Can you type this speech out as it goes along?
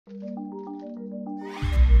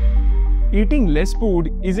Eating less food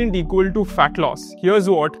isn't equal to fat loss. Here's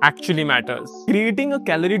what actually matters. Creating a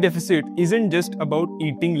calorie deficit isn't just about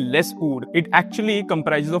eating less food. It actually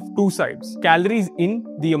comprises of two sides. Calories in,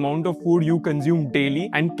 the amount of food you consume daily,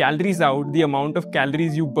 and calories out, the amount of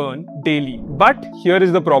calories you burn daily. But here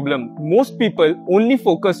is the problem. Most people only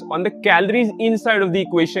focus on the calories inside of the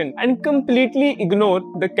equation and completely ignore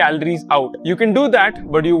the calories out. You can do that,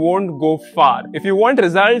 but you won't go far. If you want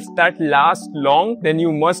results that last long, then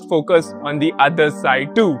you must focus on the other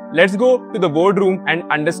side too. Let's go to the boardroom and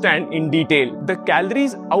understand in detail. The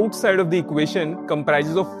calories outside of the equation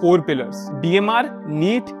comprises of four pillars: BMR,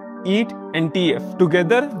 NEAT, EAT, and TF.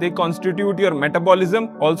 Together, they constitute your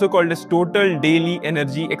metabolism, also called as total daily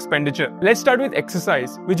energy expenditure. Let's start with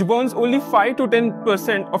exercise, which burns only 5 to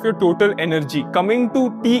 10% of your total energy. Coming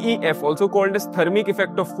to TEF, also called as thermic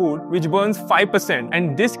effect of food, which burns 5%.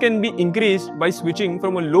 And this can be increased by switching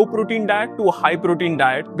from a low protein diet to a high protein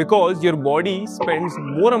diet, because your body spends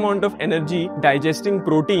more amount of energy digesting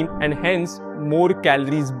protein and hence more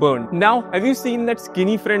calories burned. Now, have you seen that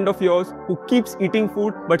skinny friend of yours who keeps eating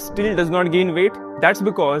food but still does not gain weight? That's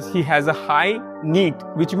because he has a high NEAT,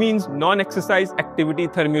 which means non-exercise activity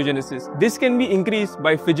thermogenesis. This can be increased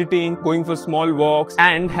by fidgeting, going for small walks,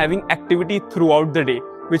 and having activity throughout the day,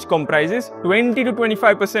 which comprises 20 to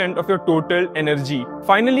 25% of your total energy.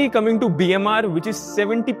 Finally, coming to BMR, which is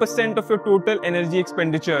 70% of your total energy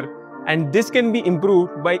expenditure. And this can be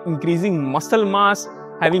improved by increasing muscle mass,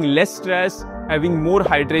 having less stress, having more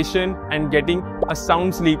hydration, and getting a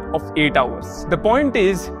sound sleep of 8 hours. The point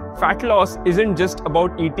is, fat loss isn't just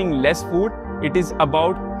about eating less food, it is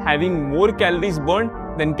about having more calories burned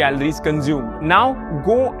than calories consumed. Now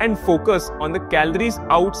go and focus on the calories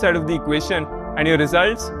outside of the equation and your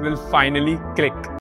results will finally click.